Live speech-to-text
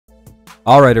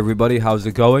All right, everybody, how's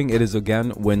it going? It is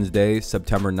again Wednesday,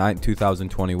 September 9th,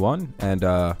 2021, and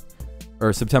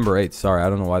or September 8th. Sorry, I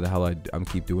don't know why the hell I'm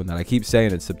keep doing that. I keep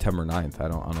saying it's September 9th. I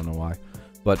don't know why,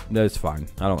 but that's fine.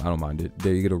 I don't mind it.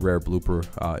 There you get a rare blooper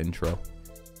intro.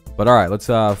 But all right, let's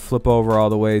flip over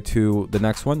all the way to the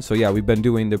next one. So yeah, we've been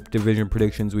doing the division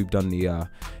predictions. We've done the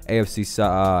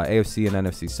AFC and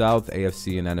NFC South,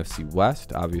 AFC and NFC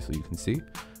West. Obviously, you can see.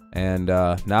 And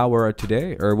now we're at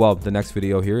today, or well, the next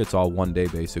video here, it's all one day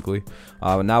basically.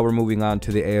 Now we're moving on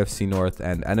to the AFC North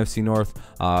and NFC North,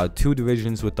 two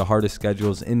divisions with the hardest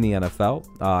schedules in the NFL.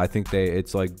 I think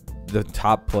it's like the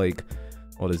top, like,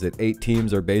 what is it, 8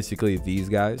 teams are basically these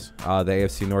guys, the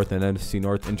AFC North and NFC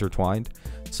North intertwined.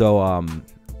 So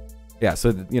yeah,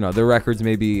 so their records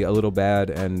may be a little bad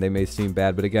and they may seem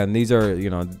bad, but again, these are,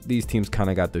 these teams kind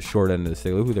of got the short end of the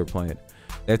stick. Look who they're playing.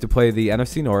 They have to play the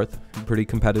NFC North, pretty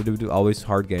competitive, always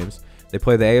hard games. They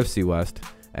play the AFC West,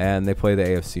 and they play the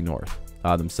AFC North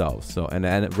themselves. So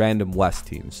and random West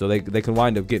teams. So they can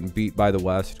wind up getting beat by the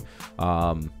West.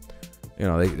 The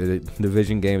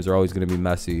division games are always going to be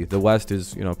messy. The West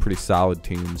is pretty solid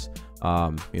teams.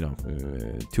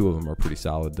 Two of them are pretty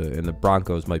solid. And the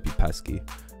Broncos might be pesky.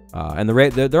 And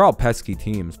they're all pesky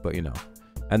teams, but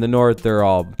and the North, they're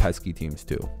all pesky teams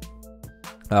too.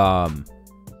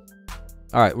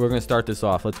 All right, we're gonna start this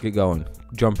off. Let's get going.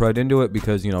 Jump right into it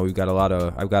because we've got a lot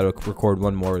of. I've got to record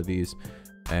one more of these,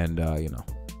 and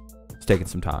it's taking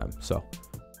some time. So,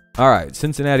 all right,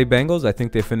 Cincinnati Bengals. I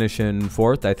think they finish in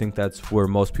 4th. I think that's where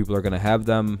most people are gonna have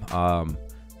them. I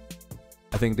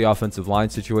think the offensive line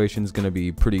situation is gonna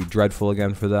be pretty dreadful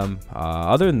again for them.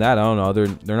 Other than that, I don't know.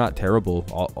 They're not terrible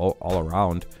all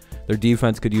around. Their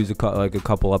defense could use a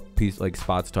couple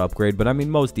spots to upgrade, but I mean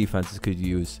most defenses could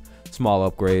use small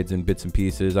upgrades and bits and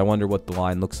pieces. I wonder what the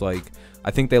line looks like.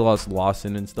 I think they lost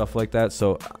Lawson and stuff like that,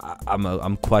 so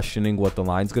I'm questioning what the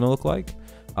line's gonna look like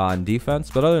on defense.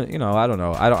 But I don't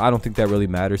know. I don't think that really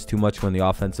matters too much when the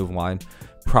offensive line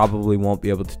probably won't be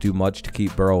able to do much to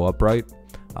keep Burrow upright.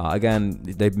 Again,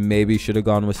 they maybe should have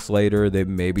gone with Slater. They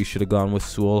maybe should have gone with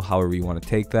Sewell. However you want to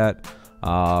take that,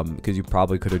 because you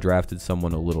probably could have drafted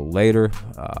someone a little later.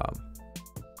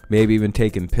 Maybe even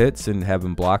taking Pitts and have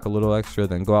him block a little extra,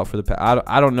 then go out for the pass.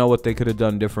 I don't know what they could have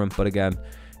done different, but again,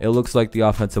 it looks like the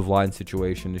offensive line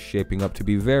situation is shaping up to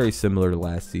be very similar to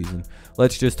last season.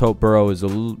 Let's just hope Burrow is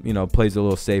plays a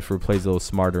little safer, plays a little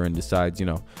smarter, and decides,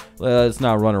 let's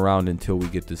not run around until we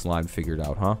get this line figured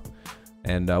out, huh?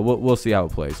 And we'll see how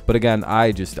it plays. But again,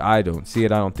 I don't see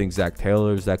it. I don't think Zach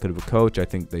Taylor is that good of a coach. I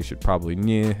think they should probably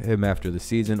knee him after the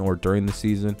season or during the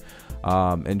season.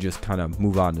 And just kind of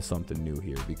move on to something new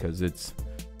here because it's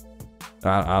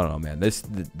I don't know, man.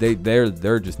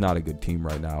 They're just not a good team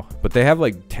right now, but they have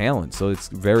like talent, so it's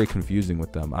very confusing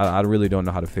with them. I really don't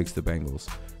know how to fix the Bengals.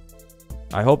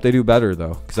 I hope they do better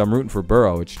though, because I'm rooting for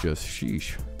Burrow. It's just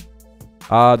sheesh.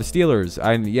 The Steelers,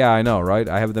 I know, right?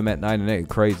 I have them at 9-8.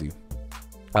 Crazy.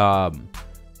 I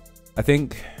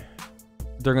think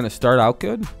they're gonna start out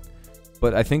good.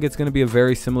 But I think it's going to be a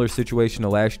very similar situation to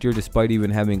last year, despite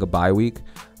even having a bye week.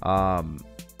 I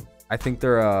think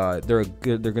they're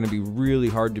going to be really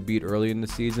hard to beat early in the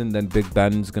season. Then Big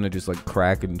Ben's going to just like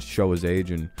crack and show his age,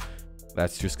 and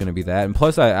that's just going to be that. And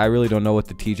plus, I really don't know what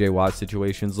the TJ Watt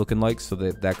situation's looking like, so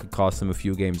that could cost them a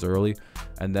few games early.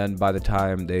 And then by the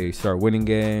time they start winning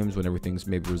games, when everything's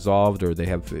maybe resolved or they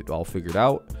have it all figured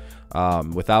out,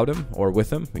 without him or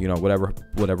with him,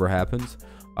 whatever happens.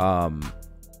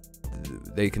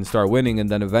 They can start winning, and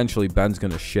then eventually Ben's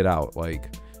gonna shit out.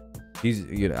 Like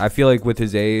I feel like with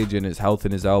his age and his health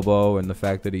in his elbow, and the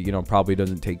fact that he probably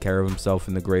doesn't take care of himself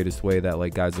in the greatest way that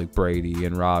like guys like Brady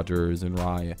and Rodgers and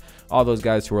Ryan, all those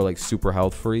guys who are like super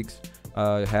health freaks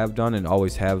have done and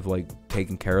always have like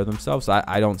taken care of themselves.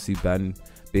 I don't see Ben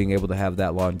being able to have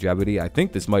that longevity. I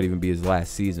think this might even be his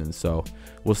last season, so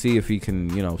we'll see if he can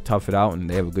tough it out and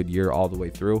they have a good year all the way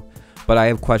through. But I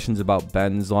have questions about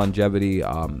Ben's longevity,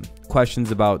 questions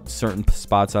about certain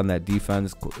spots on that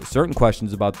defense, certain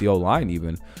questions about the O-line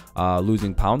even,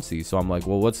 losing Pouncey. So I'm like,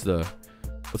 well, what's the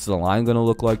line going to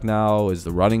look like now? Is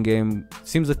the running game,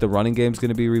 seems like the running game's going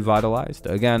to be revitalized.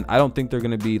 Again, I don't think they're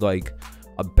going to be like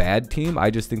a bad team.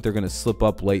 I just think they're going to slip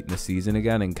up late in the season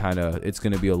again, and it's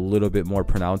going to be a little bit more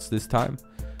pronounced this time.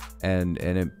 And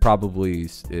it probably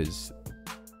is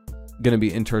going to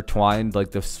be intertwined. Like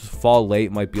the fall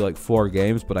late might be like 4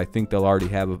 games, but I think they'll already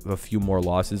have a few more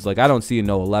losses. Like I don't see a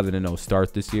 11-0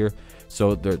 start this year,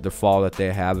 so the fall that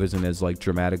they have isn't as like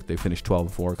dramatic. They finished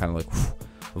 12-4, kind of like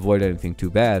avoid anything too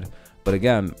bad. But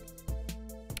again,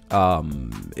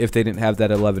 if they didn't have that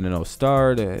 11-0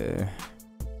 start, a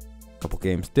couple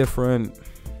games different,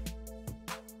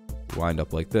 wind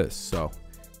up like this. So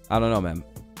I don't know, man.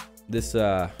 This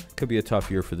could be a tough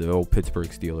year for the old Pittsburgh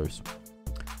Steelers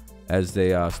as they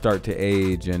start to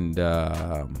age, and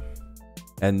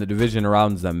the division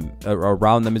around them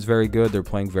is very good. They're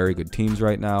playing very good teams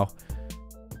right now.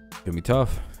 Gonna be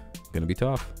tough. Gonna be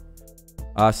tough.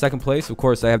 Second place, of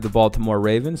course, I have the Baltimore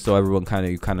Ravens, so everyone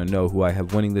you kind of know who I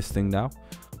have winning this thing now.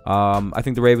 I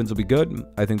think the Ravens will be good.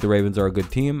 I think the Ravens are a good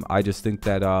team. I just think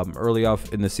that early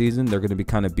off in the season, they're going to be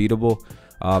kind of beatable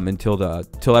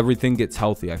until everything gets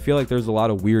healthy. I feel like there's a lot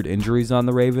of weird injuries on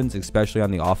the Ravens, especially on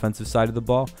the offensive side of the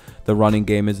ball. The running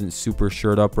game isn't super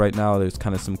shored up right now. There's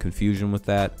kind of some confusion with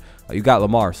that. You got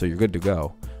Lamar, so you're good to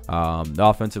go. The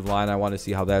offensive line, I want to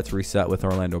see how that's reset with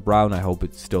Orlando Brown. I hope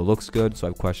it still looks good, so I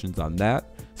have questions on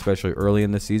that, especially early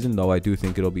in the season, though I do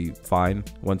think it'll be fine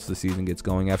once the season gets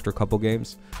going after a couple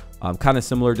games. Kind of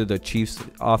similar to the Chiefs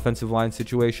offensive line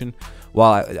situation.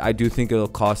 While I do think it'll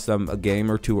cost them a game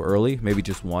or two early, maybe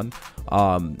just one,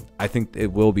 I think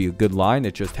it will be a good line.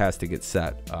 It just has to get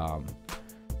set.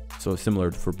 So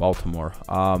similar for Baltimore.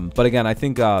 But again, I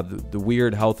think the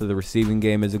weird health of the receiving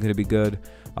game isn't going to be good.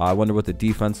 I wonder what the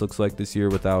defense looks like this year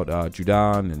without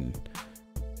Judon, and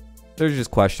there's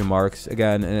just question marks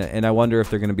again. And I wonder if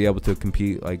they're going to be able to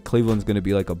compete. Like Cleveland's going to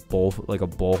be like a bulldog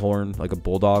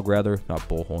rather, not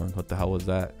bullhorn. What the hell was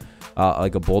that?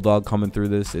 Like a bulldog coming through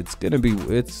this. It's gonna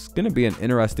be an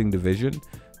interesting division,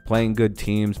 playing good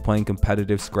teams, playing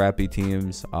competitive, scrappy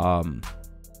teams.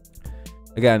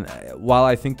 Again, while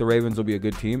I think the Ravens will be a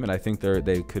good team, and I think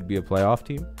they could be a playoff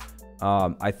team,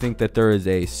 I think that there is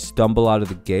a stumble out of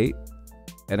the gate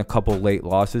and a couple late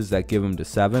losses that give them to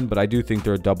 7. But I do think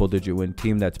they're a double-digit win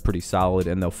team that's pretty solid,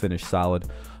 and they'll finish solid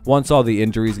once all the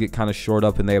injuries get kind of shored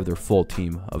up and they have their full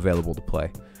team available to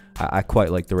play. I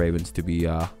quite like the Ravens to be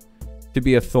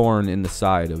a thorn in the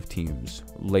side of teams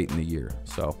late in the year.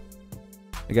 So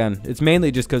again, it's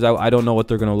mainly just because I don't know what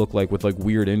they're going to look like with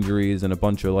weird injuries and a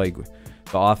bunch of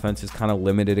the offense is kind of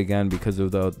limited again because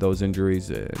of those injuries.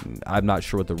 And I'm not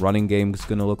sure what the running game is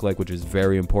going to look like, which is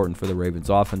very important for the Ravens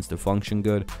offense to function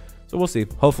good. So we'll see.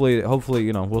 Hopefully,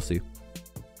 we'll see.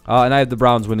 And I have the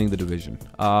Browns winning the division.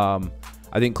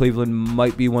 I think Cleveland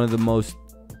might be one of the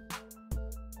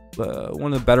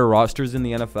better rosters in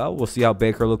the NFL. We'll see how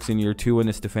Baker looks in year 2 in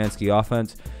the Stefanski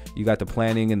offense. You got the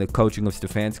planning and the coaching of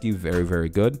Stefanski, very, very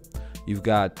good. You've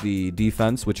got the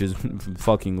defense, which is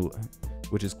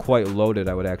quite loaded,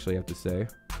 I would actually have to say.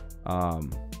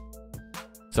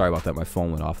 Sorry about that. My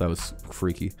phone went off. That was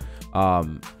freaky.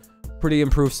 Pretty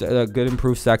improved, good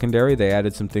improved secondary. They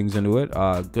added some things into it.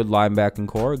 Good linebacking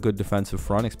core, good defensive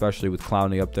front, especially with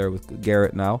Clowney up there with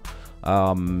Garrett now.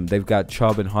 They've got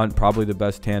Chubb and Hunt, probably the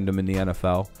best tandem in the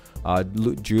NFL.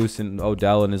 Juice and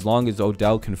Odell, and as long as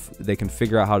Odell can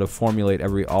figure out how to formulate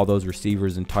all those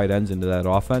receivers and tight ends into that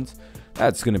offense,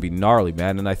 that's going to be gnarly,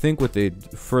 man. And I think with the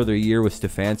further year with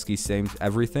Stefanski, same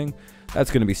everything,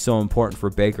 that's going to be so important for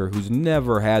Baker, who's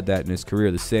never had that in his career,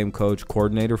 the same coach,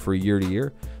 coordinator for year to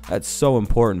year. That's so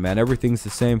important, man. Everything's the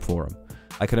same for him.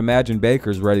 I can imagine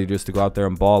Baker's ready just to go out there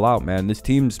and ball out, man. This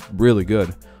team's really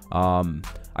good.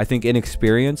 I think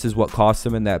inexperience is what cost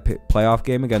them in that playoff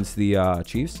game against the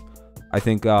Chiefs. I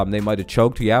think they might have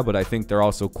choked, yeah, but I think they're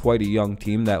also quite a young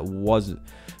team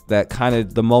that kind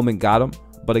of the moment got them.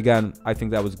 But again, I think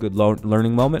that was a good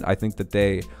learning moment. I think that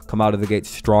they come out of the gate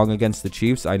strong against the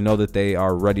Chiefs. I know that they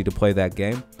are ready to play that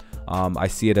game. I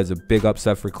see it as a big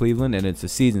upset for Cleveland, and it's a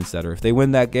season setter. If they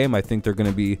win that game, I think they're going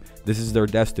to be, this is their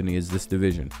destiny, is this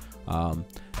division.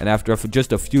 And after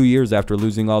just a few years after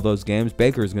losing all those games,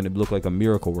 Baker is going to look like a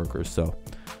miracle worker. So,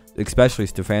 especially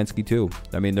Stefanski too.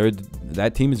 I mean,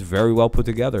 that team is very well put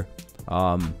together.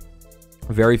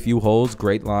 Very few holes,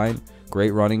 great line,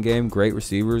 great running game, great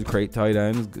receivers, great tight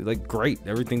ends, great.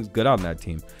 Everything's good on that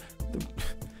team.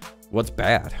 What's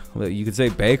bad? You could say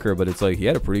Baker, but it's he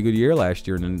had a pretty good year last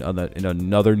year in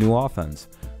another new offense.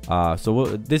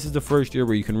 This is the first year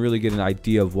where you can really get an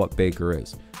idea of what Baker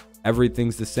is.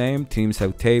 Everything's the same. Teams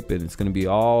have tape, and it's going to be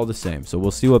all the same. So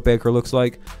we'll see what Baker looks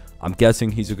like. I'm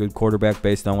guessing he's a good quarterback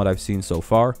based on what I've seen so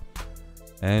far.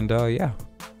 And yeah,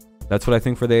 that's what I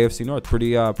think for the AFC North.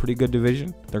 Pretty good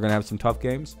division. They're going to have some tough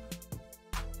games.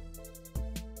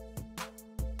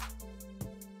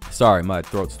 Sorry, my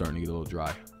throat's starting to get a little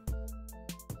dry.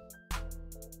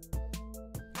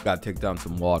 Got to take down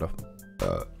some water.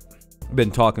 I've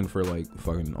been talking for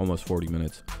fucking almost 40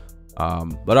 minutes.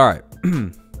 But all right.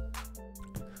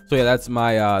 So yeah, that's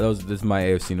my this is my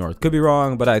AFC North. Could be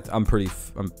wrong, but I'm pretty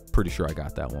sure I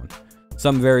got that one.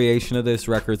 Some variation of this.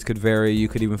 Records could vary. You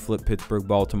could even flip Pittsburgh,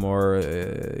 Baltimore.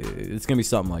 It's gonna be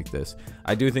something like this.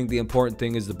 I do think the important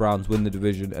thing is the Browns win the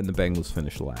division and the Bengals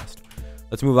finish last.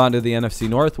 Let's move on to the NFC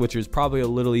North, which is probably a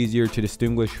little easier to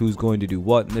distinguish who's going to do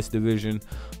what in this division.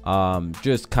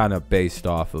 Just kind of based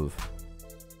off of,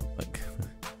 like,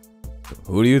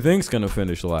 who do you think's going to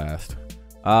finish last?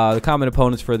 The common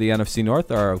opponents for the NFC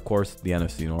North are, of course, the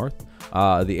NFC North.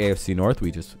 The AFC North, we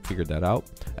just figured that out.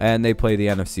 And they play the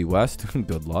NFC West.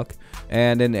 Good luck.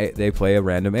 And then they play a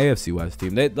random AFC West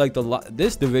team.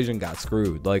 This division got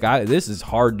screwed. Like, this is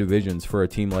hard divisions for a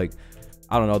team like,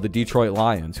 I don't know, the Detroit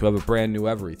Lions, who have a brand new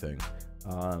everything.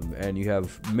 And you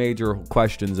have major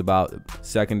questions about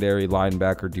secondary,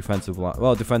 linebacker, defensive line.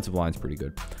 Well, defensive line's pretty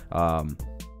good.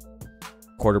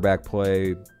 Quarterback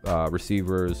play,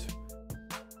 receivers.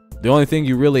 The only thing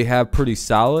you really have pretty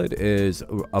solid is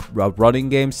a running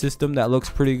game system that looks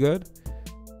pretty good.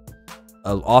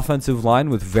 An offensive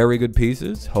line with very good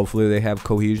pieces. Hopefully they have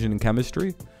cohesion and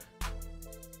chemistry.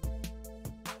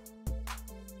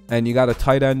 And you got a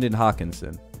tight end in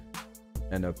Hawkinson.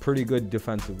 And a pretty good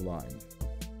defensive line.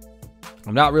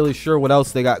 I'm not really sure what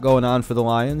else they got going on for the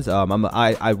Lions.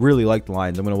 I really like the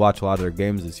Lions. I'm going to watch a lot of their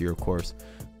games this year, of course.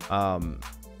 But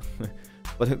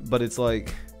it's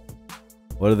like,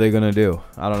 what are they going to do?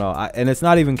 I don't know. And it's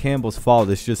not even Campbell's fault.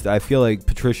 It's just I feel like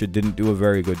Patricia didn't do a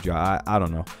very good job. I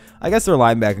don't know. I guess their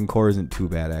linebacking core isn't too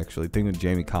bad, actually. Think of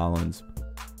Jamie Collins.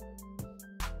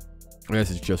 I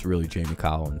guess it's just really Jamie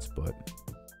Collins, but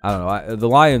I don't know. The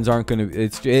Lions aren't going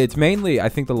to... It's mainly... I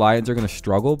think the Lions are going to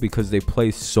struggle because they play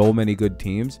so many good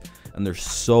teams, and they're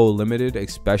so limited,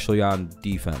 especially on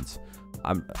defense.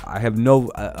 I have no...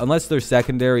 unless their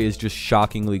secondary is just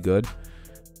shockingly good,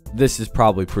 this is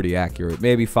probably pretty accurate.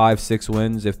 Maybe 5-6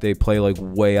 wins. If they play like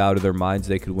way out of their minds,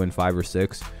 they could win 5 or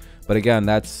 6. But again,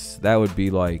 that would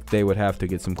be like they would have to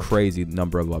get some crazy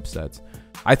number of upsets.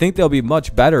 I think they'll be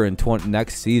much better in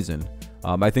next season.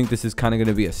 I think this is kind of going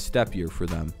to be a step year for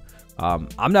them.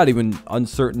 I'm not even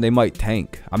uncertain they might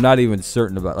tank. I'm not even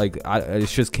certain about, like,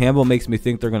 it's just Campbell makes me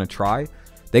think they're going to try.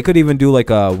 They could even do like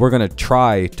a we're going to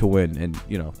try to win and,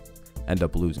 you know, end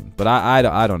up losing. But I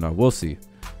don't know. We'll see.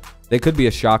 They could be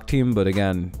a shock team, but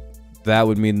again, that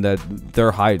would mean that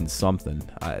they're hiding something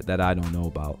that I don't know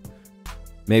about.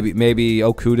 Maybe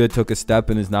Okudah took a step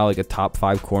and is now like a top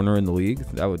 5 corner in the league.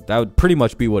 That would pretty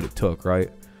much be what it took,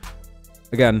 right?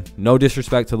 Again, no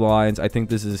disrespect to the Lions. I think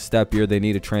this is a step year. They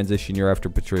need a transition year after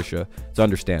Patricia. It's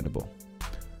understandable.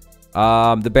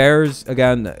 The Bears,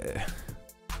 again,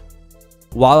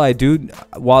 I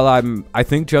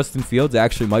think Justin Fields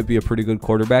actually might be a pretty good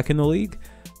quarterback in the league.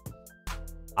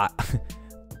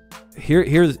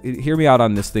 Hear me out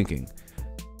on this thinking.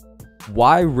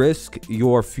 Why risk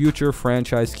your future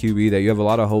franchise QB that you have a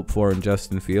lot of hope for in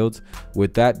Justin Fields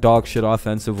with that dog shit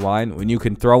offensive line when you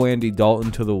can throw Andy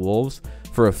Dalton to the Wolves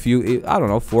for a few, I don't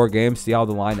know, 4 games, see how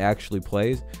the line actually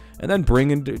plays, and then bring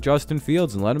in Justin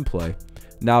Fields and let him play?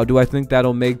 Now, do I think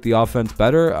that'll make the offense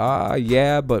better?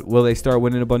 Yeah, but will they start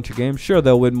winning a bunch of games? Sure,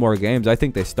 they'll win more games. I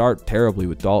think they start terribly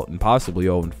with Dalton, possibly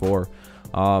 0-4.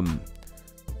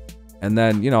 And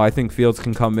then, you know, I think Fields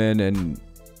can come in and,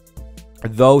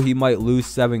 though he might lose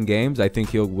 7 games, I think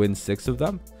he'll win 6 of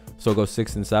them. So go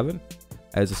 6-7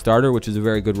 as a starter, which is a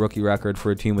very good rookie record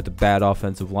for a team with a bad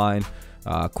offensive line.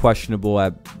 Questionable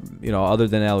at, you know, other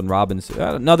than Allen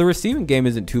Robinson. No, the receiving game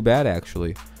isn't too bad,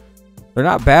 actually. They're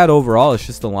not bad overall. It's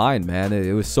just the line, man.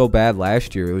 It was so bad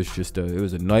last year. It was just it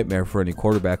was a nightmare for any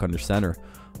quarterback under center,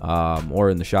 or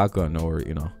in the shotgun, or,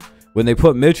 you know. When they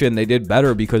put Mitch in, they did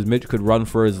better because Mitch could run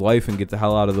for his life and get the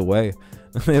hell out of the way.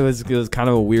 It was kind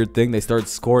of a weird thing. They started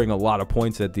scoring a lot of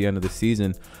points at the end of the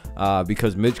season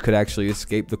because Mitch could actually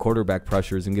escape the quarterback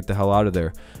pressures and get the hell out of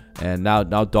there. And now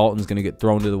Dalton's going to get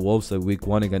thrown to the Wolves at week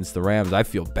 1 against the Rams. I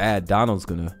feel bad.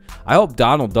 I hope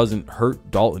Donald doesn't hurt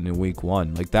Dalton in week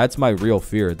 1. Like, that's my real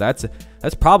fear. That's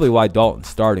probably why Dalton's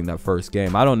starting that first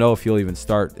game. I don't know if he'll even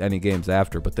start any games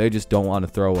after, but they just don't want to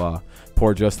throw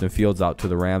poor Justin Fields out to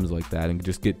the Rams like that and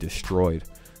just get destroyed.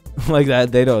 Like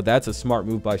that, they don't. That's a smart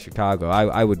move by Chicago.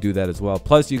 I would do that as well.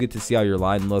 Plus, you get to see how your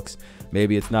line looks.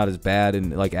 Maybe it's not as bad in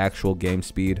like actual game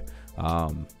speed.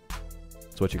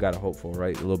 That's what you got to hope for,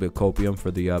 right? A little bit of copium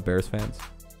for the Bears fans.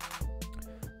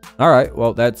 All right,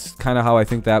 well, that's kind of how I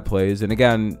think that plays. And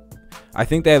again, I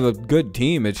think they have a good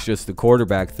team. It's just the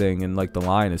quarterback thing and like the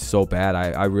line is so bad.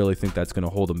 I really think that's going to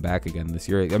hold them back again this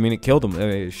year. I mean, it killed them. I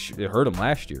mean, it hurt them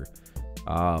last year.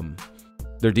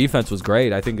 Their defense was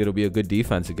great. I think it'll be a good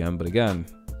defense again. But again,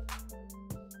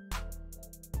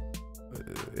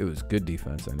 it was good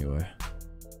defense anyway.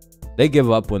 They give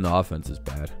up when the offense is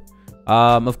bad.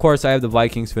 Of course, I have the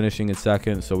Vikings finishing in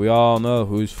second. So we all know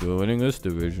who's winning this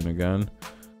division again.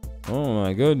 Oh,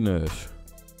 my goodness.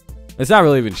 It's not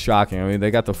really even shocking. I mean,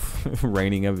 they got the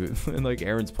reigning of it. And like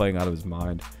Aaron's playing out of his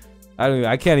mind.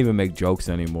 I can't even make jokes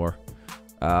anymore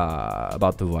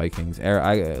about the Vikings. What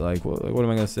am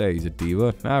I gonna say? He's a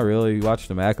diva? Not really. You watch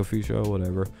the McAfee show,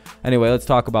 whatever. Anyway, let's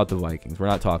talk about the Vikings. We're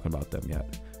not talking about them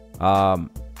yet.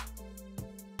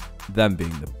 Them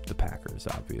being the Packers,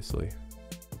 obviously.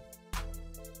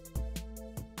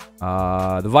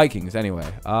 The Vikings,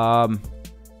 anyway. I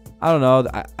don't know.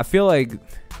 I feel like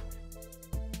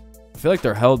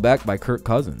they're held back by Kirk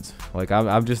Cousins. Like,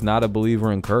 I'm just not a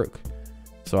believer in Kirk.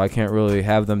 So I can't really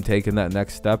have them taking that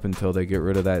next step until they get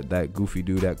rid of that goofy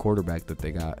dude at quarterback that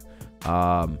they got.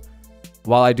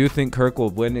 While I do think Kirk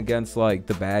will win against like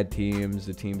the bad teams,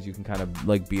 the teams you can kind of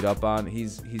like beat up on,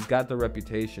 he's got the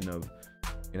reputation of,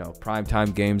 you know,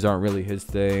 primetime games aren't really his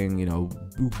thing. You know,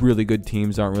 really good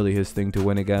teams aren't really his thing to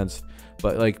win against.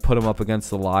 But like put him up against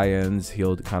the Lions,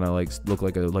 he'll kind of like look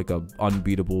like a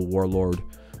unbeatable warlord.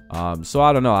 So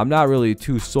I don't know. I'm not really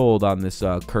too sold on this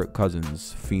Kirk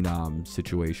Cousins phenom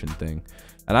situation thing,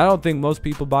 and I don't think most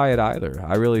people buy it either.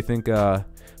 I really think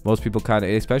most people kind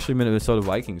of, especially Minnesota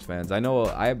Vikings fans. I know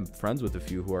I have friends with a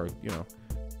few who are, you know,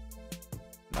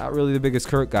 not really the biggest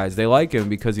Kirk guys. They like him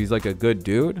because he's like a good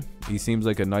dude. He seems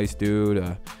like a nice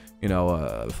dude, you know,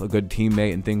 a good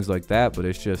teammate and things like that. But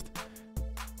it's just,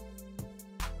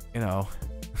 you know,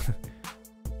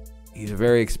 he's a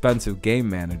very expensive game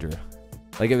manager.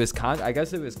 Like if I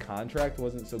guess if his contract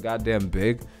wasn't so goddamn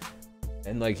big,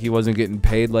 and like he wasn't getting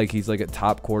paid like he's like a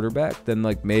top quarterback, then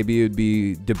like maybe it'd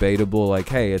be debatable. Like,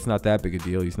 hey, it's not that big a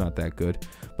deal. He's not that good.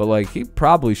 But like he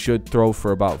probably should throw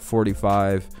for about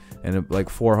 45 and like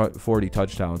 40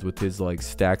 touchdowns with his like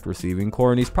stacked receiving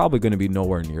core, and he's probably going to be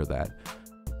nowhere near that.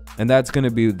 And that's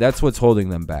what's holding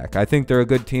them back. I think they're a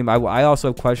good team. I also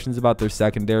have questions about their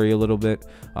secondary a little bit,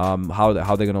 how they're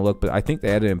going to look. But I think they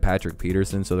added in Patrick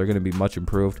Peterson, so they're going to be much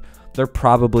improved. They're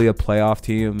probably a playoff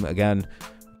team. Again,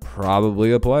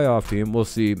 probably a playoff team. We'll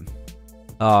see.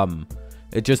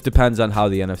 It just depends on how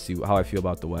the NFC, how I feel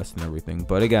about the West and everything.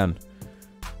 But again,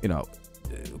 you know,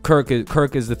 Kirk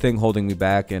is the thing holding me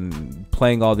back, and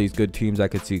playing all these good teams, I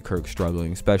could see Kirk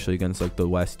struggling, especially against like the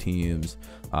West teams,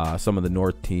 some of the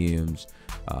North teams,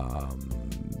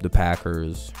 the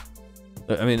Packers.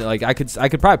 I mean, like I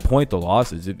could probably point the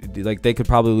losses. Like they could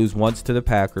probably lose once to the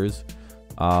Packers.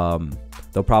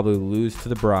 They'll probably lose to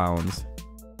the Browns,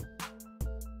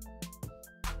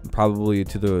 probably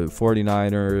to the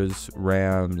 49ers,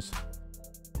 Rams,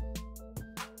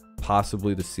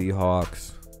 possibly the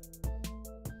Seahawks,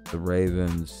 the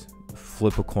Ravens,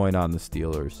 flip a coin on the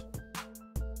Steelers,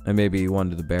 and maybe one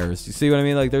to the Bears. You see what I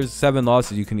mean? Like there's 7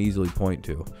 losses you can easily point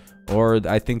to. Or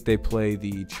I think they play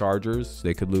the Chargers.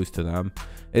 They could lose to them.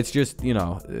 It's just, you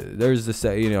know, there's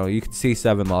you know, you can see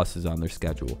 7 losses on their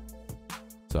schedule.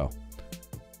 So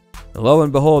lo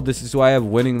and behold, this is who I have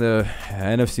winning the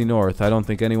NFC North. I don't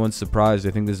think anyone's surprised.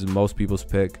 I think this is most people's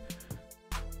pick.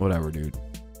 Whatever, dude.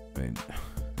 I mean,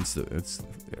 it's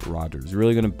Rodgers. You're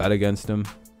really gonna bet against him?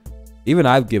 Even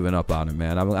I've given up on him,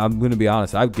 man. I'm gonna be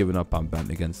honest. I've given up on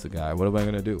betting against the guy. What am I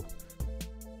gonna do?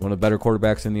 One of the better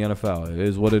quarterbacks in the NFL. It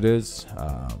is what it is.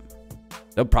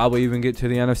 They'll probably even get to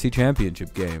the NFC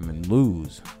Championship game and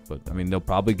lose. But, I mean, they'll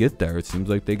probably get there. It seems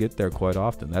like they get there quite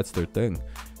often. That's their thing,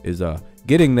 is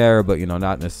getting there, but, you know,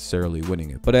 not necessarily winning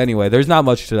it. But anyway, there's not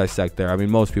much to dissect there. I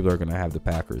mean, most people are going to have the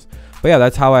Packers. But, yeah,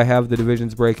 that's how I have the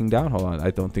divisions breaking down. Hold on. I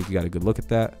don't think you got a good look at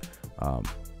that. Let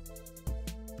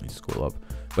me scroll up.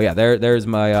 But, yeah, there's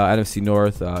my NFC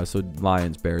North. So,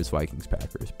 Lions, Bears, Vikings,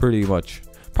 Packers. Pretty much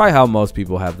probably how most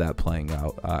people have that playing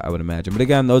out, I would imagine. But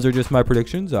again, those are just my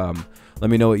predictions. Let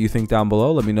me know what you think down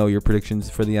below. Let me know your predictions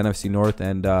for the NFC North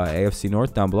and AFC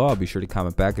North down below. I'll be sure to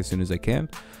comment back as soon as I can.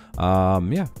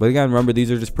 Yeah, but again, remember,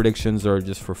 these are just predictions or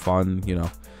just for fun, you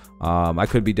know. I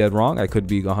could be dead wrong. I could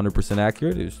be 100%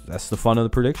 accurate. That's the fun of the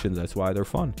predictions. That's why they're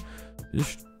fun.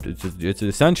 It's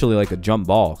essentially like a jump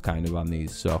ball kind of on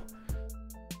these. So,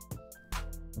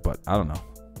 but I don't know.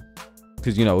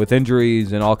 Because, you know, with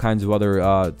injuries and all kinds of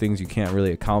other things you can't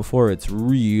really account for, it's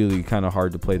really kind of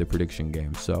hard to play the prediction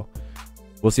game. So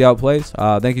we'll see how it plays.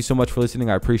 Thank you so much for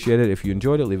listening. I appreciate it. If you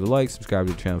enjoyed it, leave a like, subscribe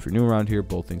to the channel if you're new around here.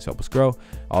 Both things help us grow.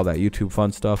 All that YouTube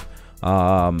fun stuff.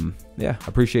 Yeah, I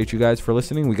appreciate you guys for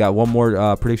listening. We got one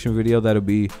more prediction video that'll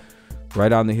be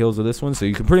right on the heels of this one, so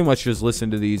you can pretty much just listen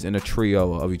to these in a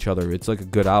trio of each other. It's like a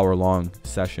good hour-long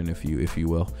session, if you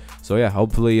will. So yeah,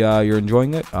 hopefully you're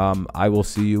enjoying it. I will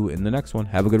see you in the next one.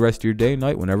 Have a good rest of your day,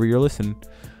 night, whenever you're listening.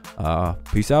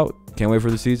 Peace out. Can't wait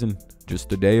for the season.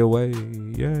 Just a day away.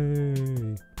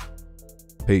 Yay.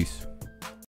 Peace.